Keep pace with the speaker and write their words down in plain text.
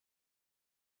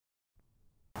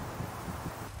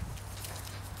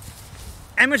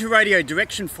Amateur radio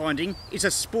direction finding is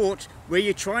a sport where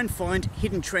you try and find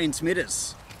hidden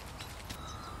transmitters.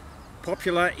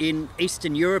 Popular in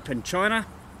Eastern Europe and China,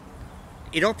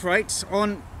 it operates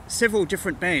on several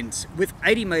different bands, with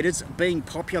 80 meters being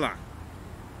popular.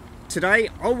 Today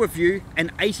I'll review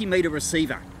an 80 meter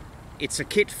receiver. It's a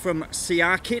kit from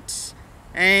Kits,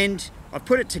 and I've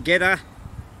put it together,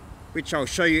 which I'll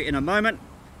show you in a moment,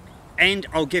 and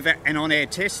I'll give it an on-air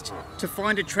test to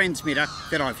find a transmitter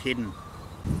that I've hidden.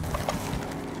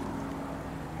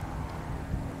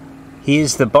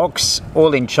 Here's the box,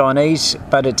 all in Chinese,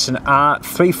 but it's an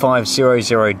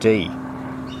R3500D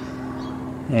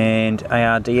and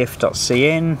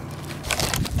ARDF.CN.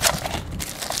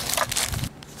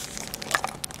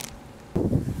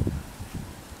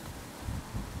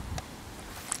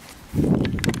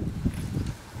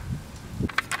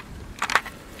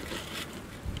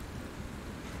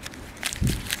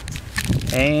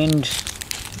 And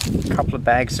a couple of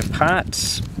bags of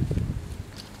parts.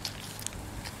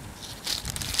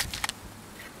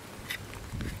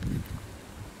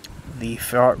 The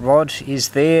ferrite rod is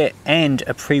there and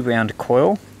a pre-wound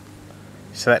coil,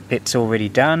 so that bit's already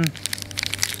done.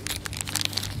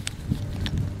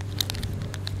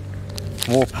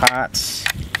 More parts,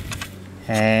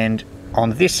 and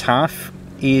on this half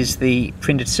is the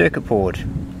printed circuit board.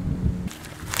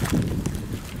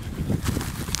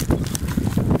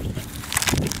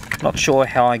 Not sure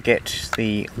how I get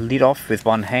the lid off with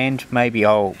one hand. Maybe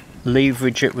I'll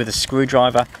leverage it with a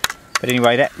screwdriver, but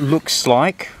anyway, that looks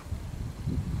like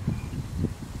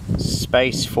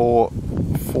space for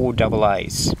 4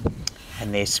 AA's,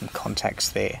 and there's some contacts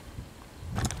there.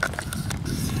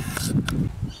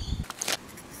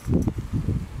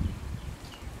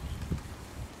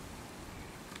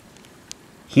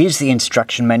 Here's the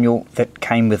instruction manual that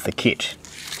came with the kit.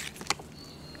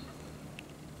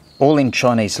 All in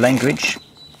Chinese language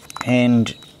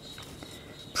and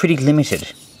pretty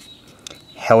limited.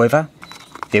 However,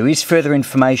 there is further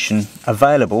information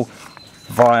available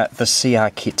via the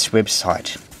Kits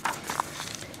website.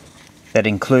 That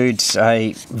includes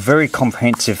a very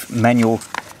comprehensive manual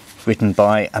written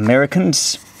by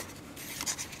Americans,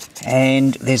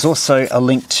 and there's also a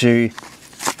link to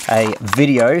a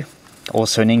video,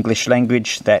 also in English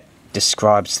language, that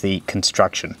describes the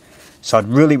construction. So I'd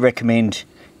really recommend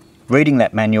reading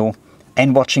that manual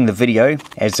and watching the video,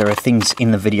 as there are things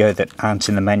in the video that aren't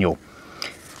in the manual.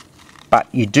 But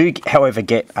you do, however,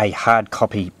 get a hard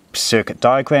copy circuit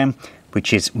diagram,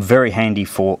 which is very handy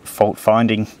for fault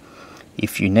finding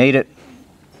if you need it,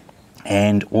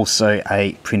 and also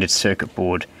a printed circuit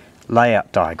board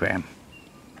layout diagram.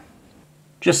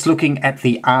 Just looking at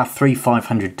the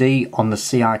R3500D on the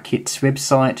Kits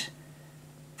website,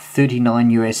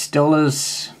 $39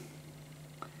 US,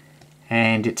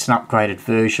 and it's an upgraded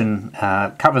version,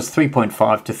 covers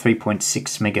 3.5 to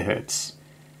 3.6 megahertz.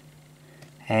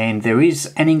 And there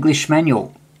is an English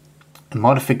manual,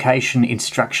 modification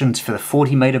instructions for the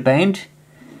 40 meter band,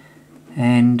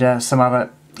 and some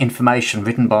other information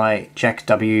written by Jack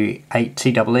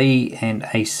W8TEE and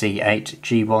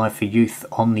AC8GY for Youth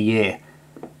on the Air.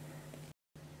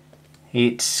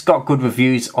 It's got good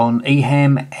reviews on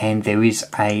eHam, and there is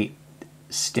a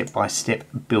step-by-step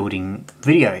building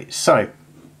video. So,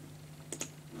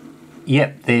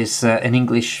 yep, there's an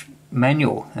English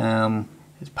manual.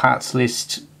 There's parts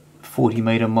list, 40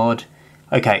 meter mod.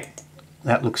 Okay,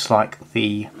 that looks like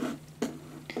the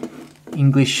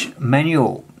English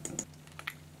manual.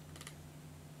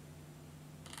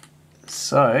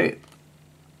 So,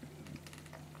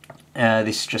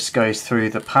 this just goes through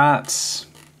the parts,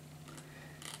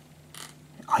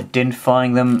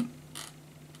 identifying them.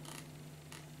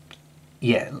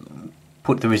 Yeah,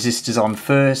 put the resistors on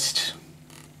first,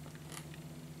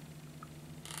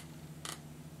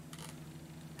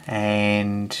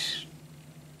 and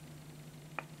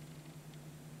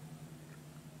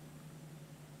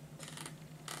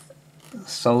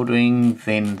soldering.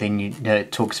 Then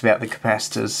it talks about the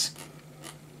capacitors,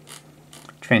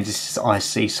 transistors,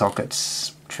 IC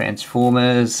sockets,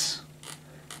 transformers,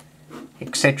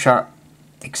 etc,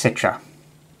 etc.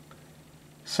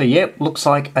 So yep, looks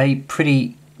like a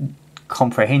pretty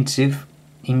comprehensive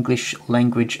English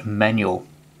language manual.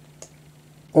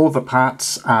 All the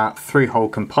parts are through-hole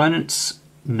components,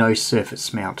 no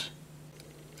surface mount.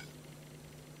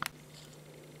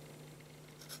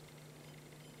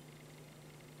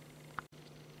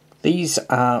 These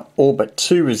are all but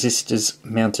 2 resistors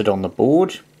mounted on the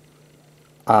board.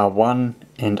 R1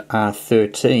 and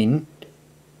R13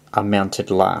 are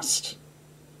mounted last.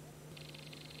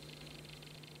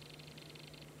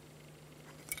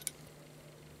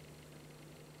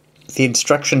 the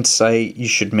instructions say you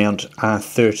should mount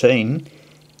R13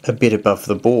 a bit above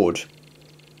the board.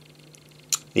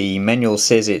 The manual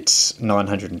says it's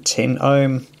 910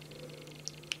 ohm.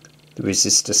 The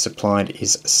resistor supplied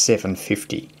is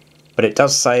 750. But it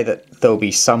does say that there'll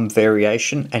be some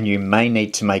variation and you may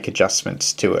need to make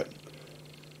adjustments to it.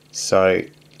 So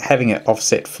having it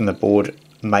offset from the board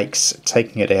makes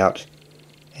taking it out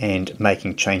and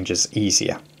making changes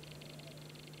easier.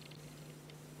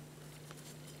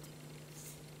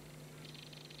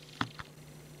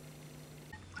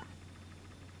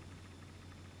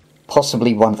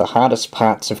 Possibly one of the hardest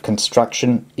parts of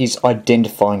construction is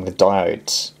identifying the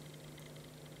diodes.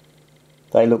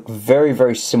 They look very,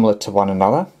 very similar to one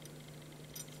another.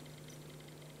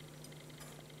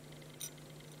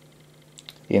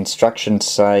 The instructions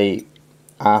say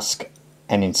ask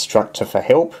an instructor for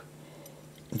help.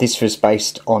 This was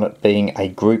based on it being a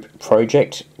group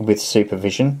project with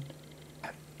supervision.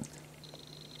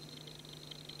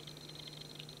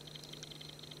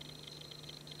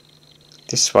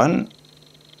 This one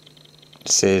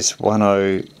says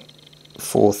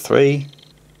 1043.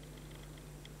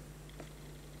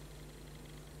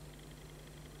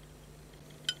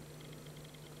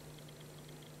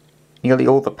 Nearly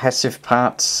all the passive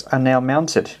parts are now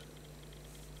mounted.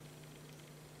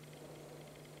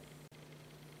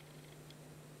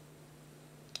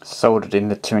 Soldered in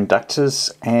the two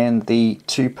inductors and the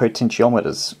two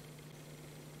potentiometers.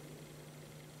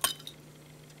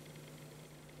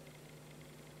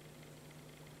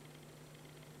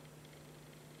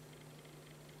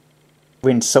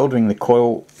 When soldering the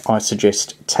coil, I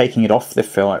suggest taking it off the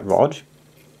ferrite rod,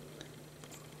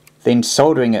 then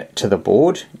soldering it to the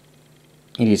board.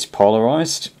 It is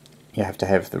polarized. You have to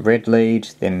have the red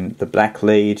lead, then the black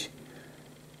lead,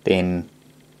 then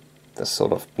the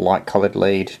sort of light colored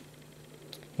lead,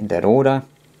 in that order.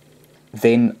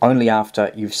 Then only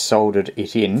after you've soldered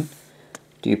it in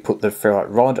do you put the ferrite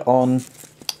rod on,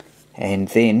 and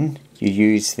then you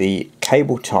use the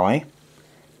cable tie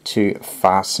to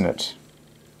fasten it.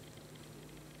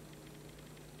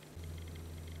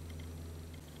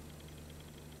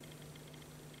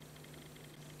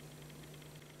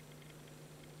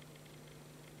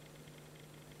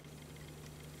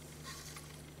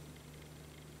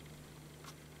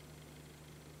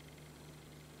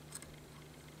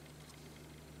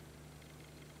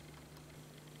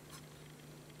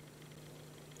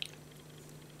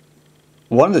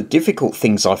 One of the difficult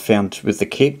things I found with the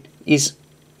kit is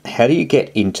how do you get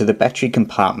into the battery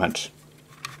compartment?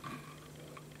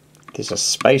 There's a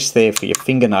space there for your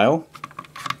fingernail,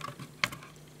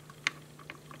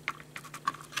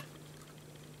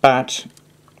 but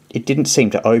it didn't seem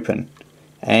to open,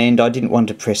 and I didn't want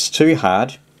to press too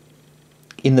hard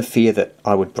in the fear that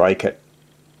I would break it.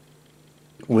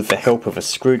 With the help of a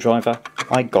screwdriver,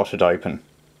 I got it open.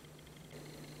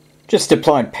 Just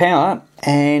applied power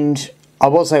and I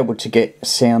was able to get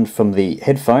sound from the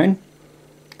headphone.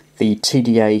 The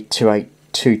TDA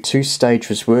 2822 stage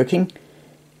was working,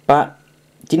 but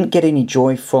didn't get any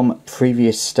joy from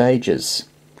previous stages.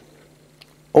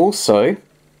 Also,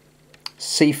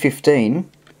 C15,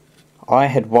 I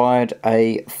had wired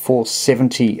a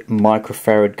 470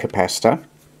 microfarad capacitor.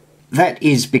 That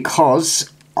is because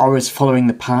I was following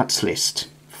the parts list,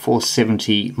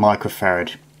 470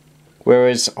 microfarad,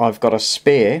 whereas I've got a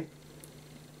spare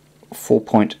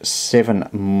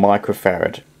 4.7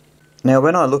 microfarad. Now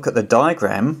when I look at the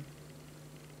diagram,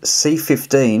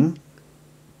 C15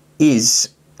 is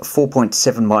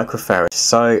 4.7 microfarad,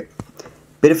 so a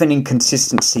bit of an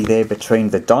inconsistency there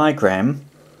between the diagram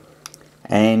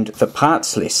and the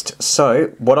parts list.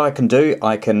 So what I can do,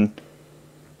 I can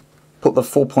put the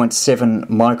 4.7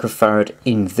 microfarad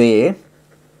in there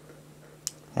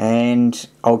and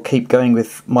I'll keep going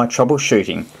with my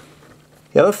troubleshooting.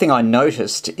 The other thing I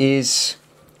noticed is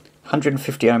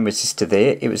 150 ohm resistor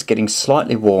there, it was getting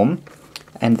slightly warm,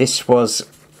 and this was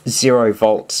 0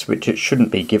 volts, which it shouldn't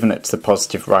be given it's the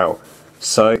positive rail.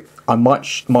 So I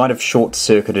might have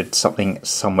short-circuited something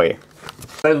somewhere.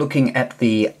 So looking at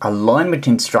the alignment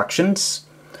instructions,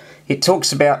 it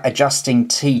talks about adjusting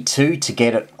T2 to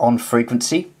get it on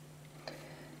frequency,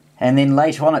 and then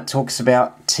later on it talks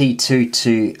about T2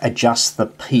 to adjust the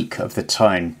peak of the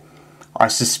tone. I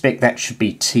suspect that should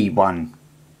be T1,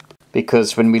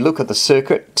 because when we look at the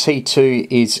circuit, T2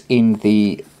 is in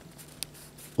the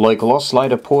local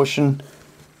oscillator portion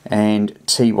and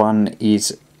T1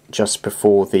 is just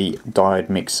before the diode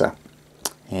mixer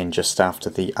and just after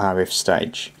the RF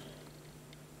stage.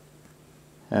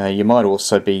 You might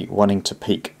also be wanting to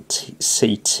peak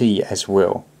CT as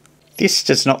well. This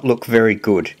does not look very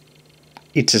good.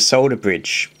 It's a solder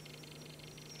bridge.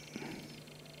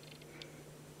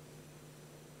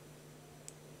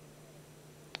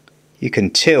 You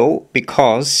can tell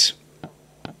because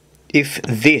if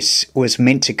this was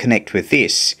meant to connect with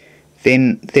this,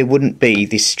 then there wouldn't be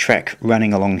this track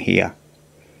running along here.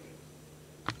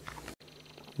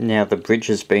 Now the bridge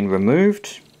has been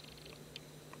removed,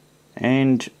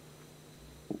 and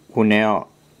we'll now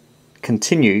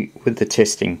continue with the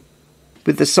testing.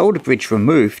 With the solder bridge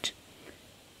removed,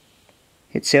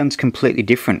 it sounds completely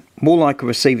different, more like a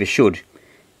receiver should.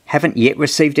 Haven't yet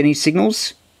received any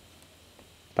signals,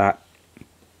 but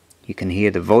you can hear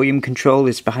the volume control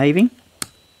is behaving.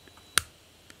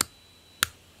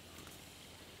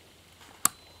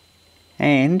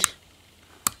 And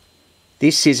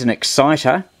this is an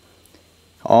exciter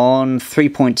on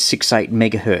 3.68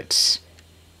 megahertz.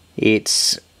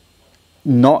 It's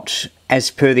not, as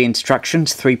per the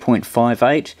instructions,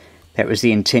 3.58. That was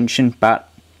the intention, but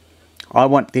I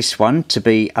want this one to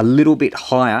be a little bit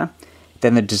higher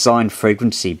than the design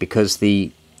frequency, because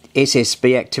the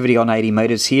SSB activity on 80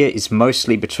 meters here is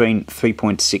mostly between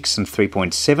 3.6 and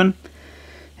 3.7,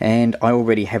 and I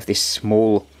already have this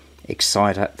small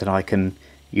exciter that I can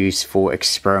use for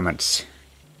experiments.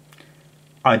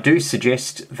 I do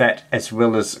suggest that, as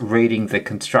well as reading the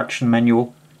construction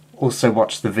manual, also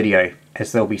watch the video,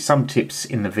 as there'll be some tips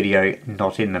in the video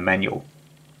not in the manual.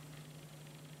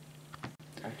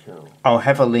 I'll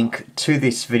have a link to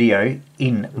this video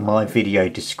in my video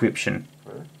description.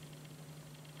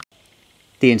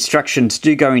 The instructions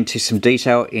do go into some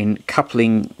detail in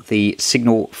coupling the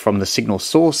signal from the signal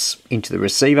source into the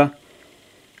receiver.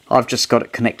 I've just got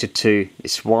it connected to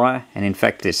this wire, and in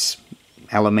fact this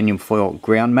aluminium foil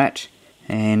ground mat,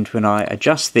 and when I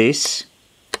adjust this,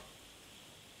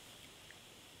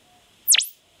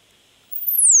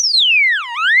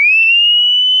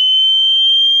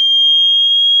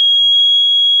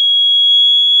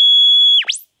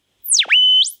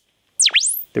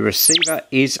 the receiver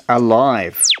is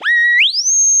alive.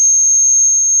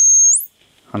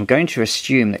 I'm going to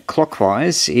assume that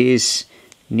clockwise is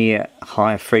near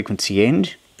higher frequency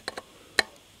end,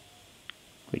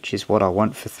 which is what I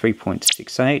want for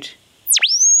 3.68.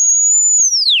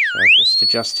 So I've just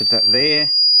adjusted that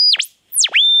there.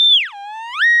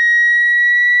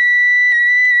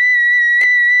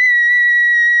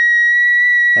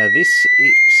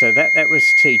 So that was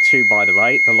T2, by the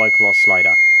way, the local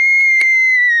oscillator.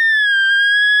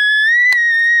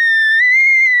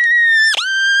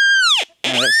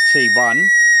 Now that's T1,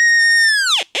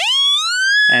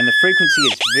 and the frequency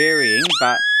is varying,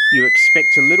 but you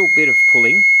expect a little bit of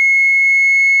pulling.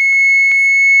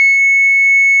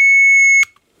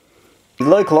 The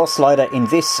local oscillator in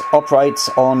this operates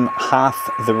on half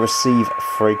the receive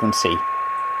frequency.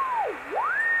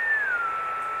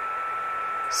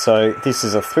 So this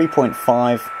is a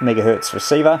 3.5 megahertz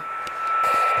receiver.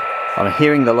 I'm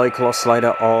hearing the local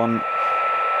oscillator on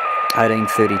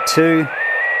 1832.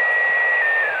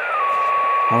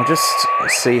 I'll just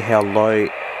see how low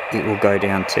it will go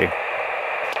down to.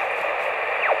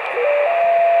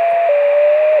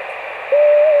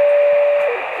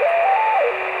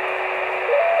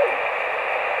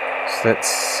 So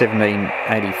that's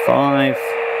 1785.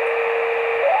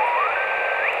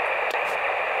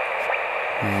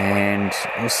 And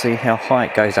we'll see how high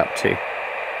it goes up to.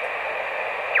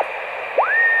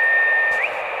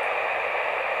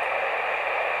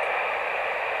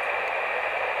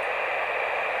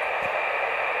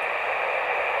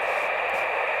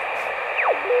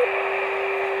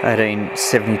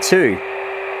 $18.72.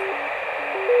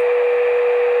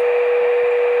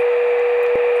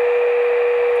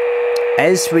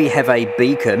 As we have a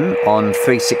beacon on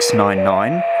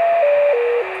 3699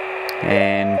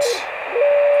 and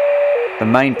the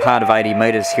main part of 80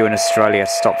 meters here in Australia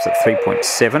stops at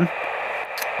 3.7,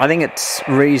 I think it's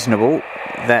reasonable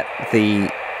that the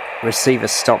receiver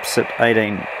stops at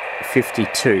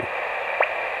 1852.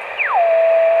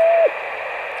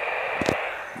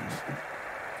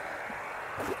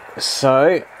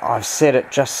 So I've set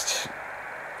it just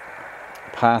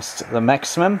past the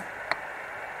maximum.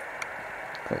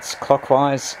 That's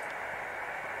clockwise,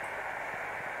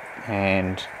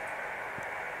 and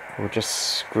we'll just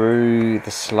screw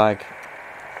the slug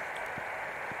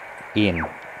in.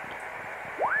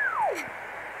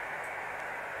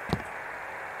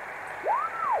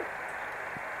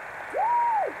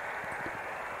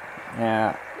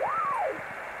 Now,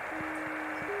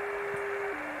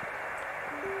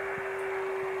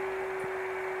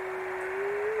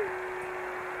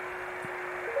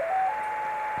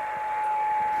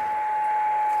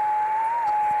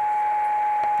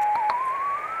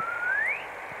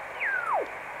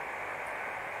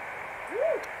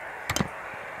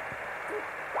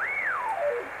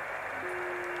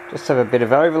 just have a bit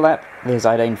of overlap. There's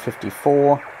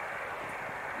 1854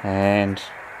 and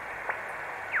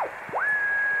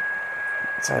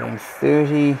it's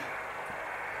 1830,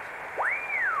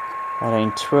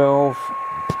 1812,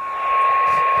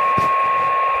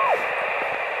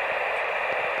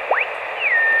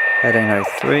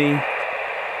 1803,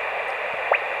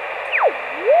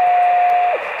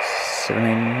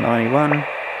 1791,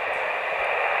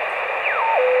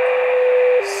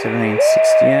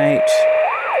 1768.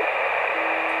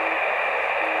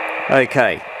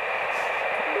 Okay,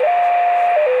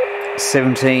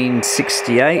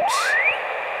 1768.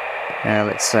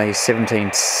 Let's say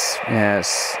 17.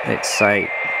 Let's say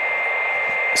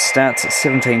starts at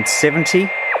 1770.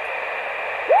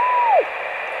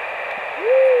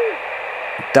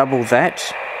 Double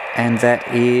that, and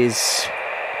that is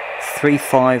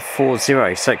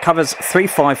 3540. So it covers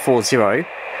 3540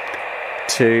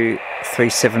 to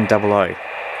 3700.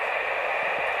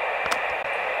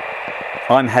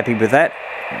 I'm happy with that.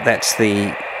 That's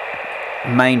the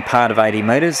main part of 80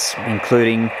 metres,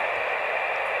 including a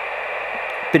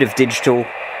bit of digital,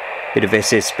 bit of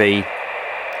SSB,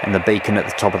 and the beacon at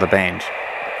the top of the band.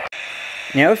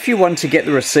 Now, if you want to get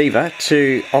the receiver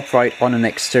to operate on an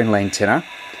external antenna,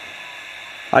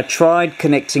 I tried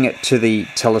connecting it to the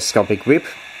telescopic whip.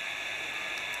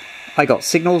 I got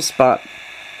signals, but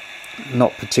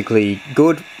not particularly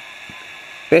good.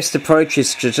 Best approach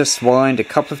is to just wind a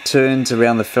couple of turns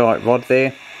around the ferrite rod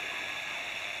there.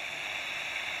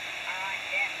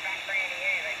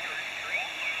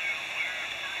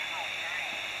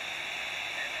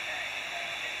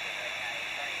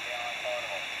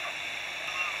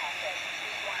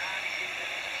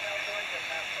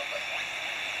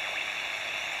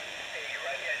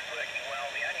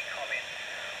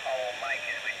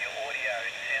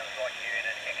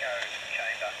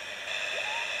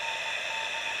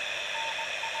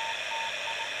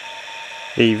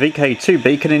 The VK2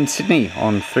 beacon in Sydney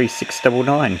on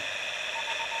 3699.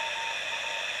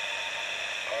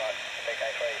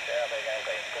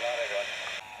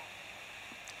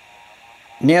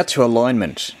 Now to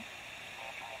alignment.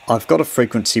 I've got a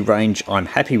frequency range I'm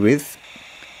happy with.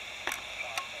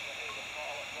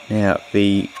 Now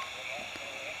the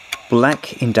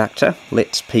black inductor,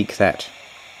 let's peak that.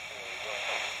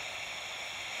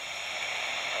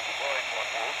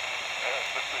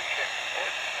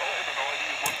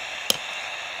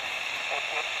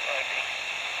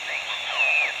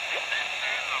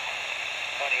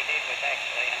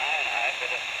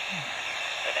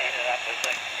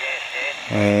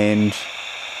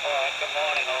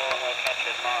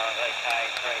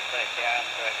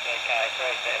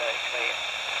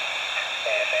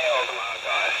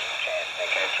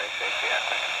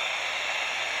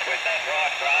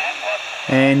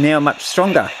 And now much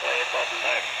stronger.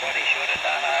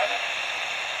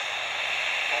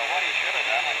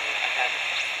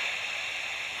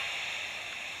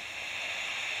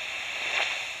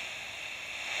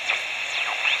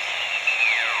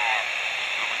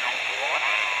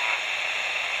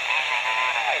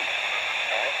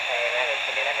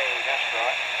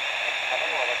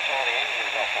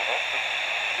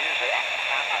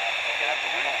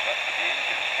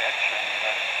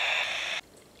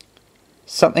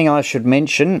 Something I should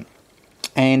mention,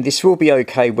 and this will be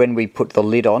okay when we put the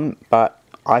lid on, but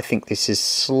I think this is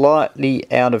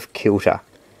slightly out of kilter.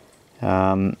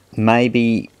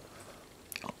 Maybe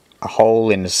a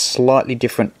hole in a slightly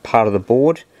different part of the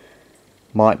board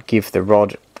might give the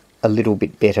rod a little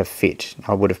bit better fit.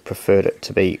 I would have preferred it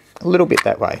to be a little bit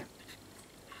that way.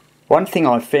 One thing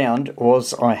I found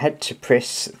was I had to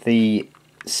press the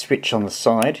switch on the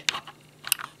side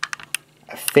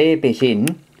a fair bit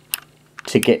in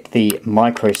to get the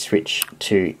micro switch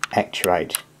to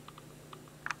actuate.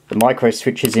 The micro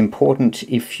switch is important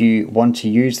if you want to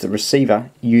use the receiver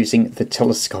using the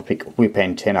telescopic whip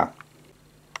antenna.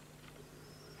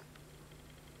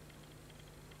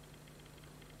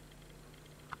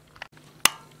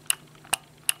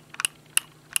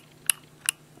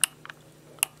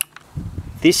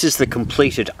 This is the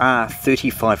completed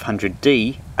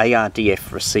R3500D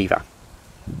ARDF receiver.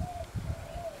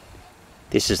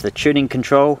 This is the tuning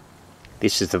control,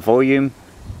 this is the volume.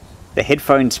 The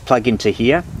headphones plug into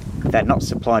here. They're not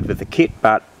supplied with the kit,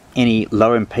 but any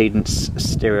low impedance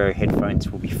stereo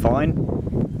headphones will be fine.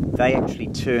 They actually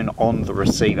turn on the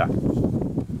receiver.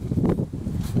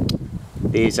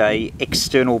 There's a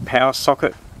external power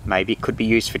socket. Maybe it could be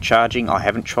used for charging. I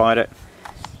haven't tried it.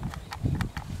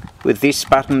 With this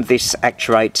button, this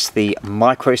actuates the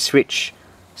micro switch,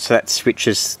 so that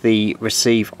switches the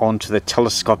receive onto the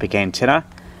telescopic antenna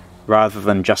rather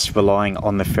than just relying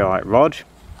on the ferrite rod.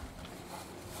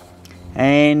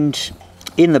 and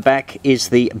in the back is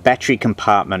the battery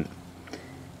compartment.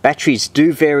 Batteries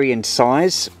do vary in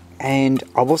size, and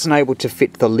I wasn't able to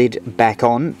fit the lid back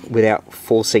on without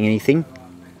forcing anything,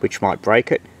 which might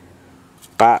break it,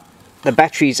 but the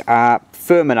batteries are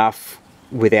firm enough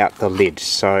without the lid,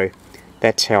 so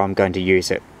that's how I'm going to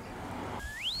use it.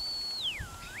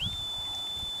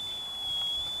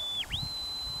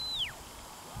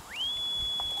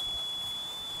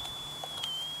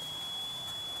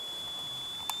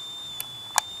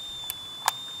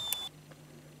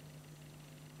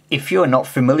 If you are not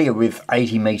familiar with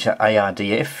 80-metre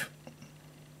ARDF,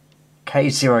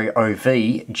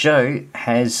 K0OV Joe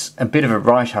has a bit of a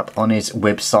write-up on his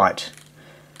website.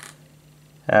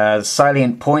 The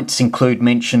salient points include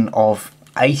mention of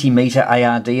 80-metre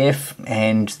ARDF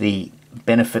and the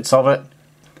benefits of it.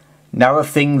 Another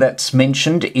thing that's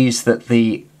mentioned is that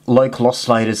the local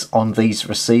oscillators on these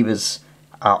receivers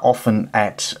are often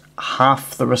at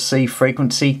half the receive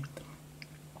frequency,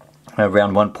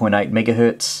 around 1.8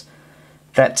 megahertz.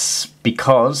 That's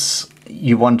because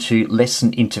you want to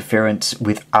lessen interference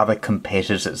with other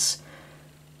competitors.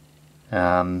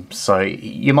 So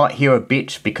you might hear a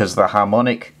bit because of the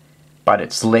harmonic, but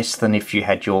it's less than if you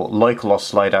had your local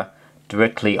oscillator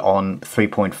directly on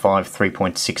 3.5,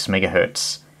 3.6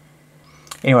 megahertz.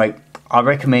 Anyway, I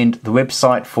recommend the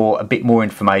website for a bit more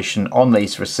information on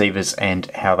these receivers and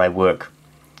how they work.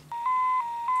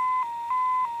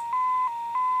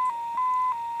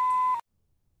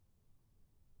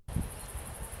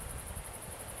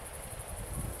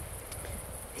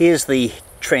 Here's the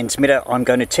transmitter I'm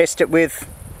going to test it with.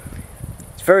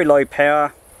 It's very low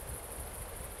power,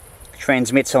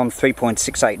 transmits on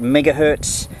 3.68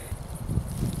 megahertz.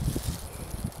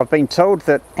 I've been told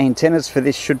that antennas for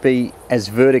this should be as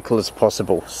vertical as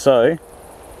possible, so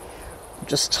I've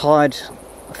just tied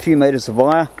a few meters of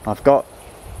wire I've got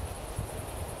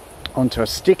onto a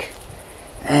stick,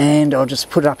 and I'll just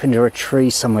put it up into a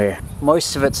tree somewhere.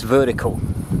 Most of it's vertical,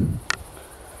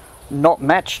 not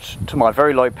matched to my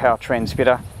very low power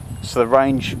transmitter, so the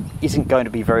range isn't going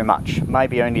to be very much,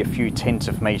 maybe only a few tens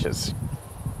of meters,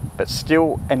 but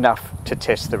still enough to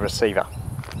test the receiver.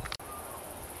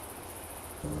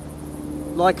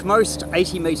 Like most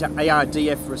 80-metre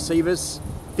ARDF receivers,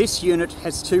 this unit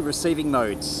has two receiving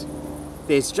modes.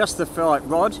 There's just the ferrite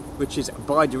rod, which is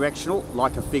bidirectional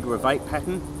like a figure of 8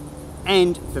 pattern,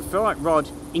 and the ferrite rod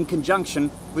in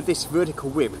conjunction with this vertical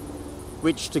whip,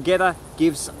 which together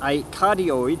gives a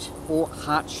cardioid or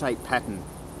heart-shaped pattern.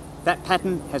 That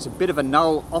pattern has a bit of a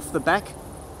null off the back,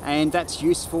 and that's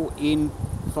useful in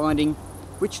finding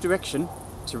which direction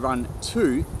to run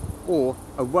to or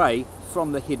away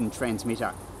from the hidden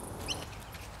transmitter.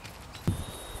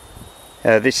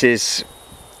 This is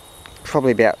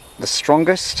probably about the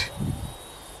strongest.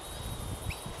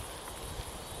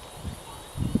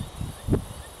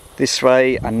 This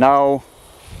way a null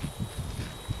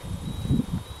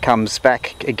comes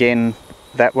back again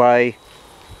that way,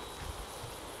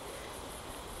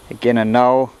 again a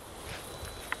null,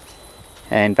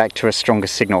 and back to a stronger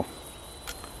signal.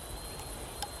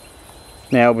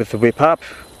 Now with the whip up,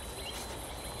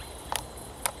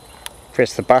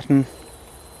 press the button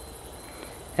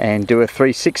and do a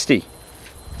 360.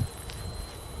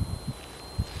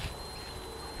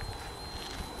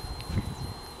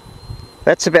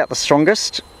 That's about the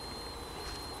strongest.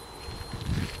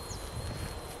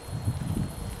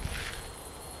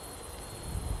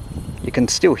 You can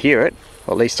still hear it,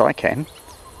 or at least I can,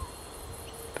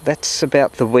 but that's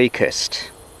about the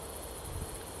weakest.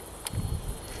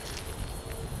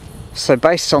 So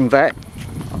based on that,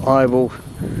 I will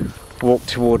walk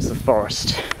towards the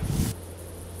forest.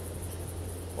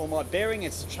 Well, my bearing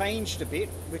has changed a bit,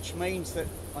 which means that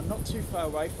I'm not too far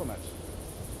away from it.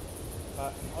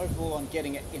 But overall I'm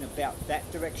getting it in about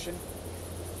that direction,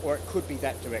 or it could be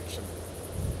that direction.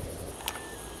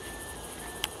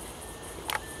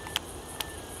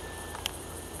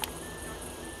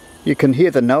 You can hear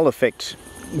the null effect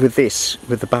with this,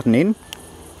 with the button in.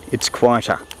 It's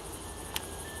quieter.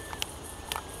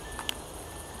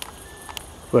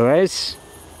 Whereas,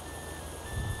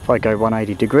 if I go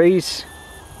 180 degrees,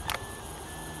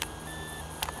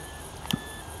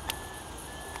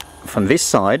 from this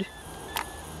side,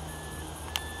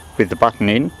 with the button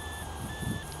in,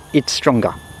 it's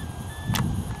stronger.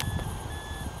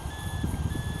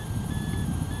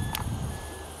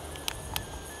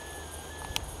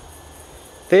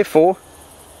 Therefore,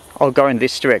 I'll go in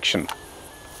this direction.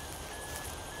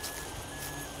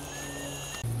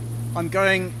 I'm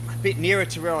going a bit nearer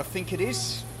to where I think it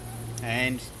is,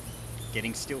 and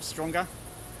getting still stronger.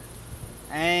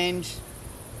 And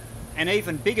an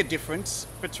even bigger difference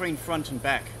between front and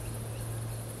back.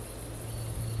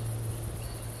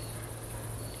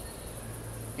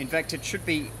 In fact, it should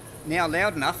be now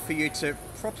loud enough for you to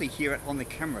properly hear it on the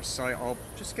camera, so I'll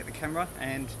just get the camera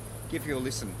and give you a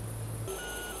listen.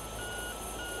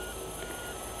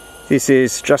 This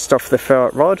is just off the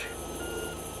ferrite rod.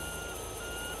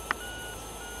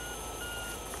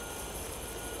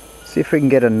 See if we can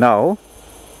get a null.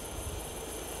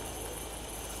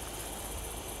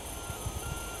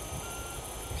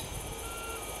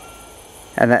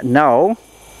 And that null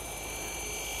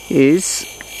is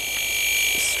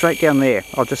straight down there.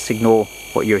 I'll just ignore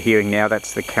what you're hearing now,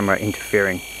 that's the camera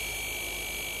interfering.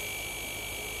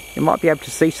 You might be able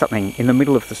to see something in the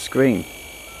middle of the screen.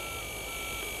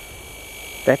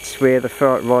 That's where the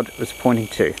ferrite rod was pointing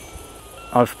to.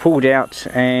 I've pulled out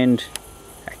and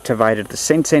activated the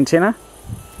sense antenna.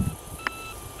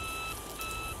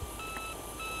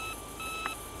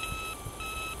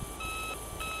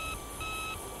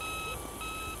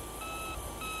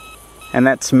 And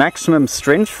that's maximum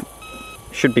strength.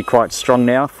 Should be quite strong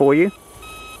now for you.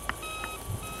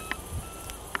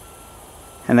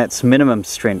 And that's minimum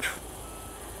strength.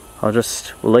 I'll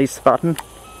just release the button.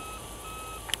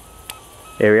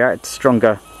 There we are, it's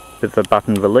stronger with the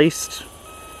button released.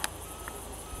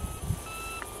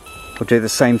 We'll do the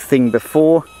same thing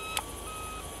before.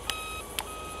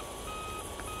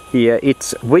 Here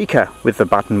it's weaker with the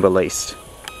button released.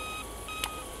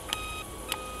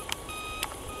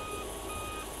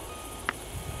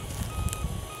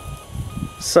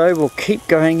 So we'll keep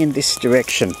going in this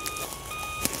direction.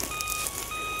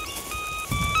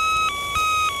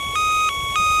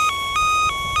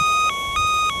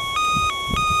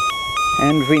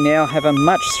 And we now have a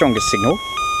much stronger signal.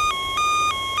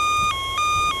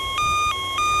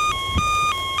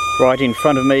 Right in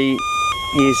front of me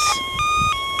is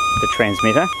the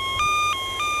transmitter.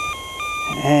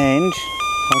 And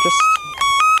I'll just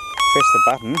press the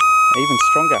button even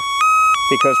stronger.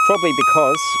 Probably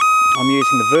because I'm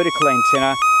using the vertical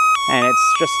antenna and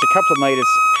it's just a couple of meters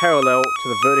parallel to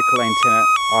the vertical antenna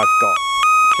I've got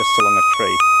just along a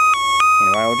tree.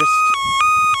 Anyway, I'll just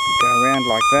go around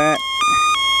like that.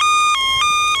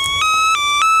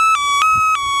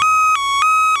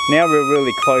 Now we're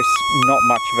really close, not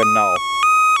much of a null.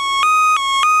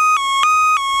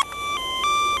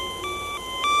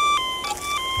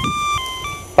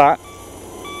 But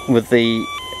with the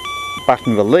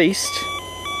button released,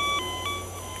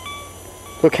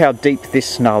 look how deep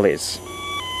this null is.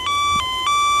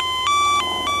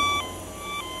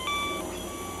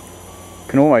 You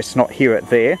can almost not hear it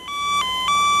there.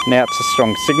 Now it's a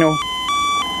strong signal.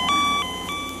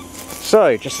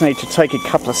 So, just need to take a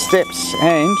couple of steps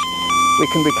and we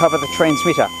can recover the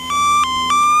transmitter.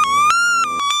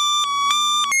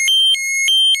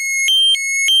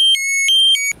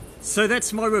 So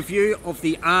that's my review of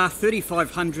the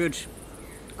R3500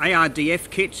 ARDF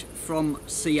kit from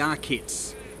CR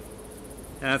Kits.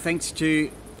 Thanks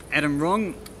to Adam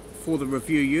Wrong for the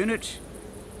review unit.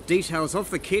 Details of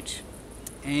the kit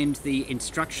and the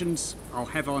instructions I'll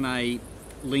have on a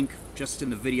link just in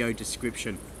the video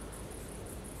description.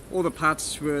 All the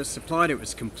parts were supplied, it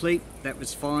was complete, that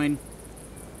was fine.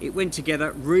 It went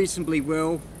together reasonably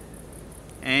well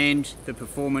and the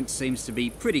performance seems to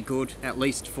be pretty good, at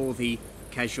least for the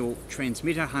casual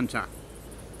transmitter hunter.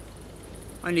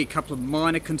 Only a couple of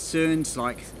minor concerns,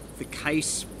 like the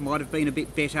case might have been a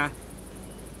bit better.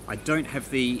 I don't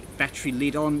have the battery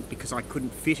lid on because I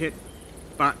couldn't fit it,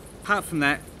 but apart from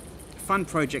that, fun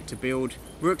project to build,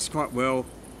 works quite well,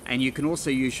 and you can also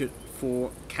use it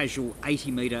for casual 80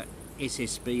 meter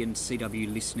SSB and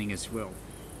CW listening as well.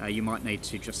 You might need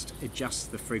to just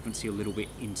adjust the frequency a little bit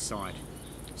inside.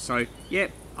 So yeah,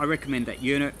 I recommend that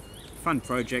unit, fun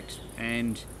project,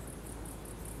 and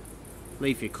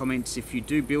leave your comments if you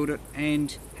do build it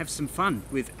and have some fun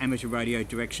with amateur radio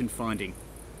direction finding.